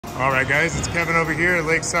All right, guys, it's Kevin over here at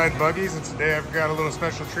Lakeside Buggies, and today I've got a little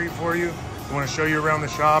special treat for you. I want to show you around the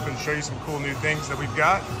shop and show you some cool new things that we've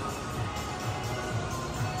got.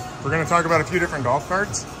 We're going to talk about a few different golf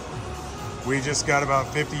carts. We just got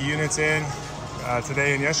about 50 units in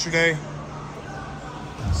today and yesterday.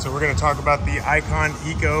 So we're going to talk about the Icon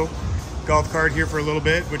Eco golf cart here for a little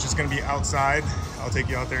bit, which is going to be outside. I'll take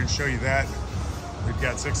you out there and show you that. We've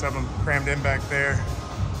got 6 of them crammed in back there.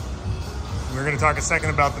 We're going to talk a second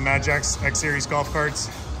about the Madjax X Series golf carts.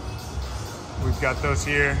 We've got those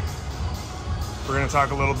here. We're going to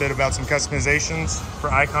talk a little bit about some customizations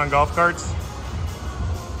for Icon golf carts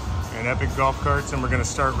and Epic golf carts, and we're going to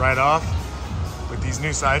start right off with these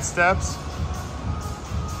new side steps.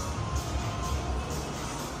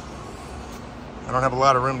 I don't have a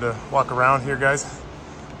lot of room to walk around here, guys.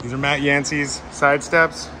 These are Matt Yancey's side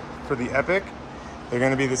steps for the Epic. They're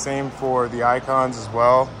going to be the same for the Icons as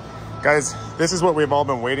well. Guys, this is what we've all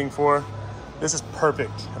been waiting for. This is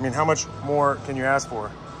perfect. I mean, how much more can you ask for?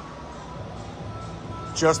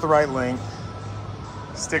 Just the right length.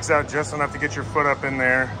 Sticks out just enough to get your foot up in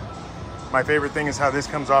there. My favorite thing is how this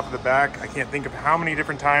comes off of the back. I can't think of how many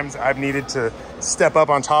different times I've needed to step up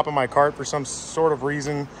on top of my cart for some sort of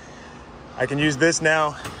reason. I can use this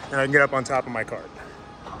now and I can get up on top of my cart.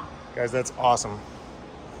 Guys, that's awesome.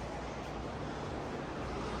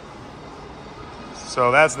 So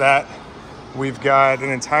that's that. We've got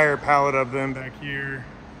an entire pallet of them back here.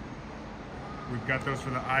 We've got those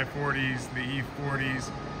for the I-40s, the E-40s,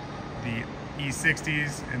 the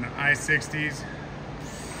E-60s, and the I-60s.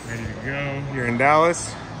 Ready to go here in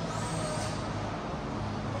Dallas.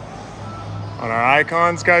 On our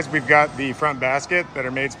Icons, guys, we've got the front basket that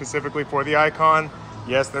are made specifically for the Icon.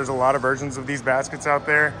 Yes, there's a lot of versions of these baskets out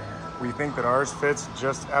there. We think that ours fits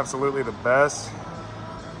just absolutely the best.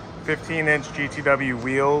 15-inch GTW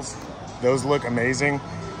wheels. Those look amazing.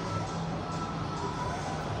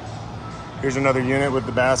 Here's another unit with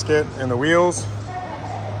the basket and the wheels.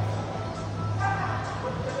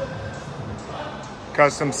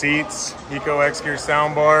 Custom seats, Eco X Gear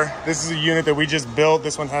soundbar. This is a unit that we just built.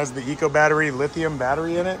 This one has the Eco battery, lithium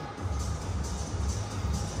battery in it.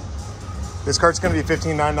 This cart's gonna be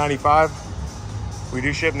 $15,995. We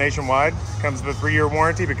do ship nationwide. Comes with a 3-year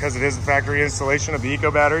warranty because it is a factory installation of the Eco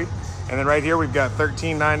battery. And then right here, we've got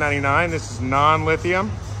 $13,999. This is non-lithium.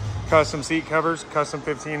 Custom seat covers, custom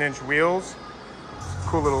 15-inch wheels.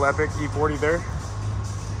 Cool little Epic E40 there.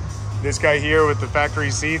 This guy here with the factory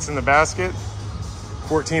seats and the basket,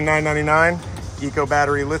 $14,999. Eco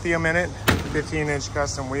battery lithium in it, 15-inch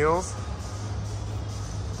custom wheels.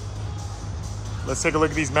 Let's take a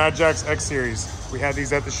look at these Madjax X Series. We had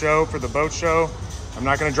these at the show for the boat show. I'm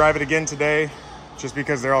not gonna drive it again today just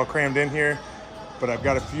because they're all crammed in here, but I've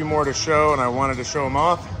got a few more to show and I wanted to show them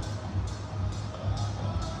off.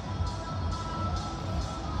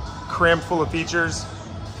 Crammed full of features,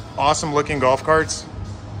 awesome looking golf carts.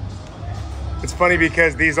 It's funny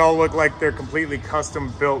because these all look like they're completely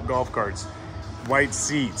custom built golf carts. White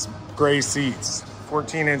seats, gray seats,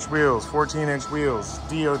 14-inch wheels, 14-inch wheels,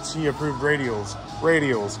 DOT approved radials.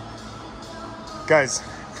 Guys,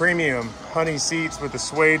 premium honey seats with the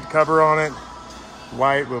suede cover on it,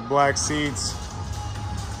 white with black seats.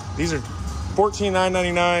 These are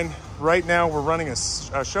 $14,999. Right now we're running a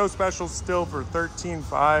show special still for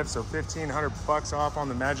 $13,500, so $1,500 off on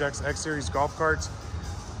the Madjax X Series golf carts.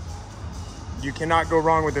 You cannot go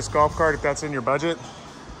wrong with this golf cart if that's in your budget.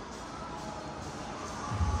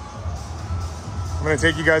 I'm gonna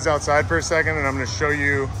take you guys outside for a second and I'm gonna show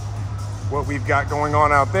you what we've got going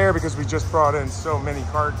on out there because we just brought in so many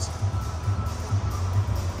carts.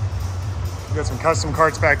 We've got some custom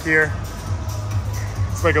carts back here.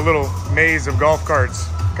 It's like a little maze of golf carts.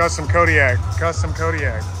 Custom Kodiak, custom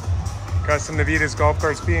Navitas golf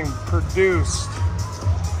carts being produced.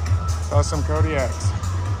 Custom Kodiaks.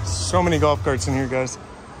 So many golf carts in here, guys.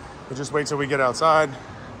 But just wait till we get outside.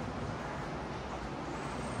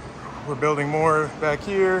 We're building more back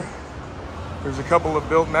here. There's a couple of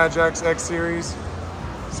built Madjax X Series.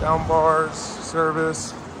 Sound bars,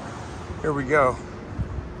 service. Here we go.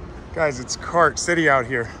 Guys, it's Cart City out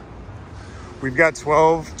here. We've got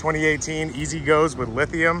 12 2018 Easy Goes with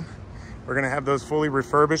lithium. We're gonna have those fully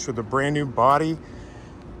refurbished with a brand new body,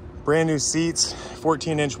 brand new seats,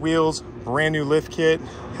 14-inch wheels, brand new lift kit,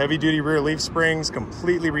 heavy duty rear leaf springs,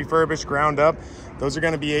 completely refurbished, ground up. Those are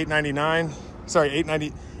gonna be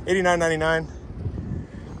 $89.99.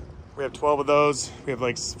 We have 12 of those. We have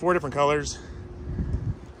like 4 different colors.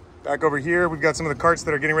 Back over here, we've got some of the carts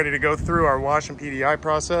that are getting ready to go through our wash and PDI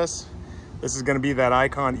process. This is gonna be that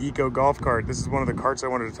Icon Eco golf cart. This is one of the carts I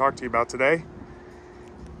wanted to talk to you about today.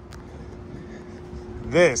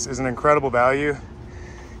 This is an incredible value.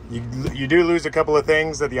 You do lose a couple of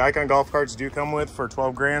things that the Icon golf carts do come with for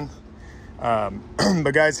 12 grand.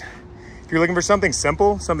 But guys, if you're looking for something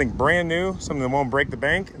simple, something brand new, something that won't break the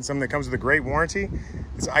bank, and something that comes with a great warranty,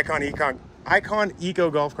 this Icon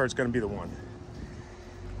Eco golf cart is going to be the one.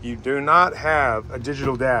 You do not have a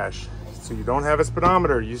digital dash, so you don't have a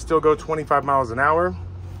speedometer. You still go 25 miles an hour.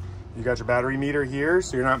 You got your battery meter here,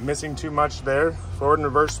 so you're not missing too much there. Forward and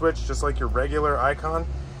reverse switch, just like your regular Icon.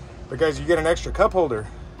 But guys, you get an extra cup holder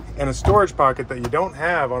and a storage pocket that you don't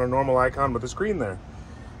have on a normal Icon with a screen there.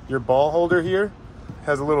 Your ball holder here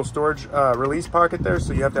has a little storage release pocket there,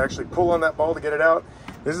 so you have to actually pull on that ball to get it out.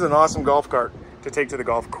 This is an awesome golf cart to take to the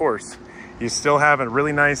golf course. You still have a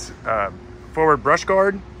really nice forward brush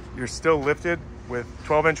guard. You're still lifted with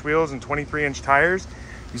 12-inch wheels and 23-inch tires.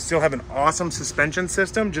 You still have an awesome suspension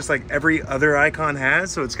system, just like every other Icon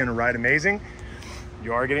has, so it's gonna ride amazing.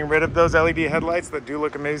 You are getting rid of those LED headlights that do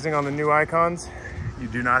look amazing on the new Icons. You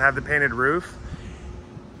do not have the painted roof,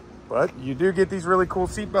 but you do get these really cool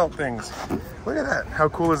seatbelt things. Look at that, how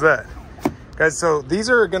cool is that? Guys, so these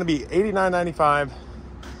are gonna be $89.95,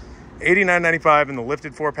 $89.95 in the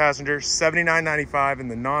lifted 4-passenger, $79.95 in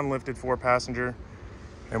the non-lifted 4-passenger.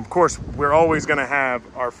 And of course, we're always gonna have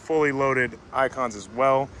our fully loaded Icons as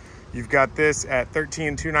well. You've got this at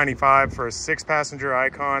 $13,295 for a 6-passenger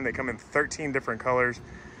Icon. They come in 13 different colors.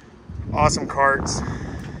 Awesome carts.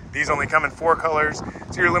 These only come in 4 colors,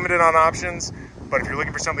 so you're limited on options. But if you're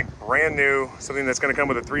looking for something brand new, something that's gonna come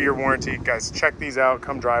with a 3-year warranty, guys, check these out,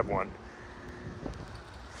 come drive one.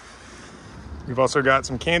 We've also got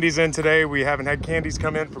some Kandis in today. We haven't had Kandis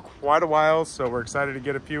come in for quite a while, so we're excited to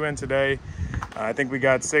get a few in today. I think we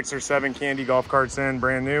got 6 or 7 Kandi golf carts in,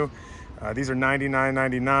 brand new. These are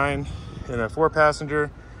 $99.99 in a 4-passenger,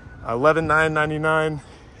 $11,999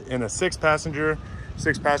 in a 6-passenger.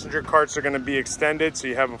 6-passenger carts are gonna be extended, so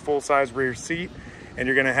you have a full-size rear seat, and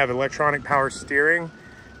you're gonna have electronic power steering.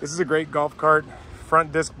 This is a great golf cart.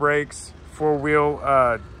 Front disc brakes,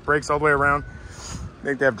 4-wheel brakes all the way around. I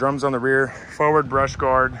think they have drums on the rear, forward brush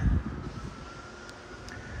guard.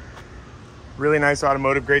 Really nice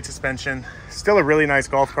automotive, great suspension. Still a really nice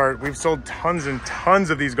golf cart. We've sold tons and tons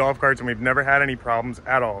of these golf carts and we've never had any problems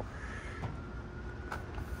at all.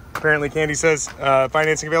 Apparently Kandi says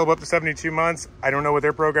financing available up to 72 months. I don't know what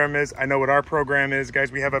their program is. I know what our program is.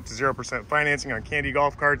 Guys, we have up to 0% financing on Kandi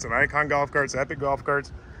golf carts and Icon golf carts, Epic golf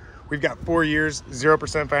carts. We've got 4 years,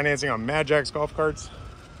 0% financing on Madjax golf carts.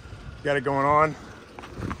 Got it going on.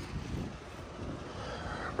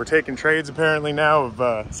 We're taking trades apparently now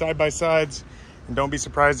of side-by-sides, and don't be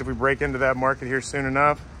surprised if we break into that market here soon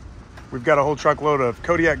enough. We've got a whole truckload of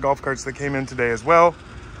Kodiak golf carts that came in today as well.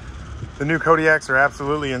 The new Kodiaks are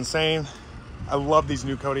absolutely insane. I love these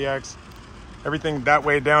new Kodiaks. Everything that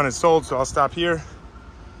way down is sold, so I'll stop here.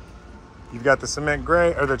 You've got the cement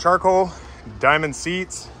gray, or the charcoal, diamond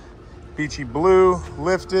seats, beachy blue,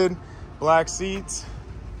 lifted, black seats,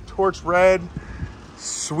 torch red,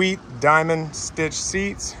 sweet diamond stitch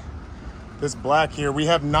seats. This black here, we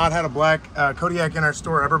have not had a black Kodiak in our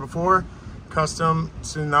store ever before. Custom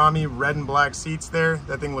tsunami red and black seats there.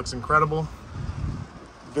 That thing looks incredible.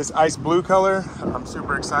 This ice blue color, I'm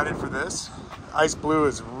super excited for this. Ice blue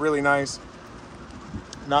is really nice.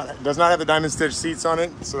 Does not have the diamond stitch seats on it,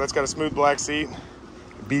 so that's got a smooth black seat.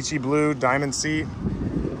 Beachy blue diamond seat,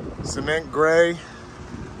 cement gray.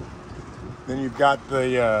 Then you've got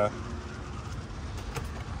the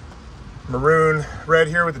maroon red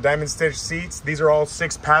here with the diamond stitch seats. These are all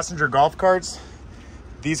 6-passenger golf carts.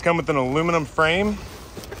 These come with an aluminum frame,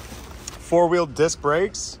 4-wheel disc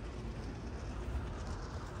brakes,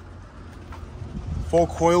 full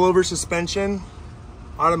coilover suspension,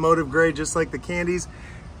 automotive grade just like the Kandis.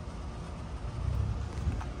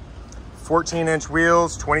 14-inch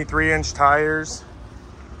wheels, 23-inch tires.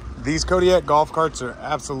 These Kodiak golf carts are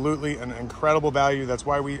absolutely an incredible value. That's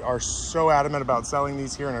why we are so adamant about selling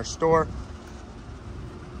these here in our store.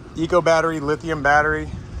 Eco battery, lithium battery,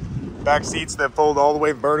 back seats that fold all the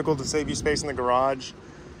way vertical to save you space in the garage.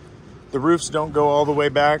 The roofs don't go all the way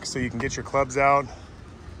back, so you can get your clubs out.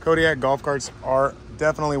 Kodiak golf carts are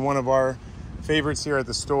definitely one of our favorites here at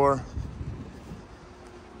the store.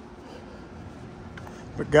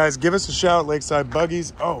 But guys, give us a shout, Lakeside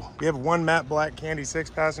Buggies. Oh, we have one matte black Kandi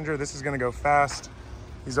 6-passenger. This is gonna go fast.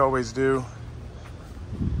 These always do.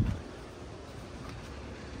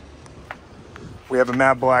 We have a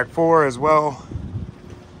matte black 4 as well.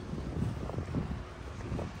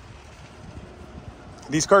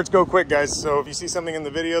 These carts go quick, guys. So if you see something in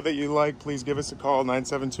the video that you like, please give us a call,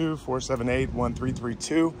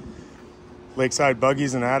 972-478-1332. Lakeside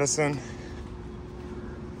Buggies in Addison.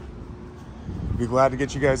 be glad to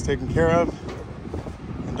get you guys taken care of.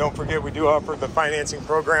 And don't forget, we do offer the financing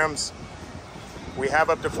programs. We have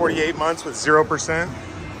up to 48 months with 0%.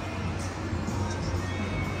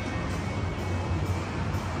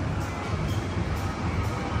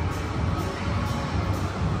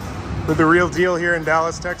 We're the real deal here in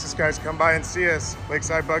Dallas, Texas, guys. Come by and see us.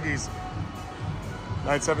 Lakeside Buggies,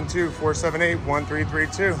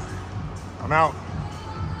 972-478-1332. I'm out.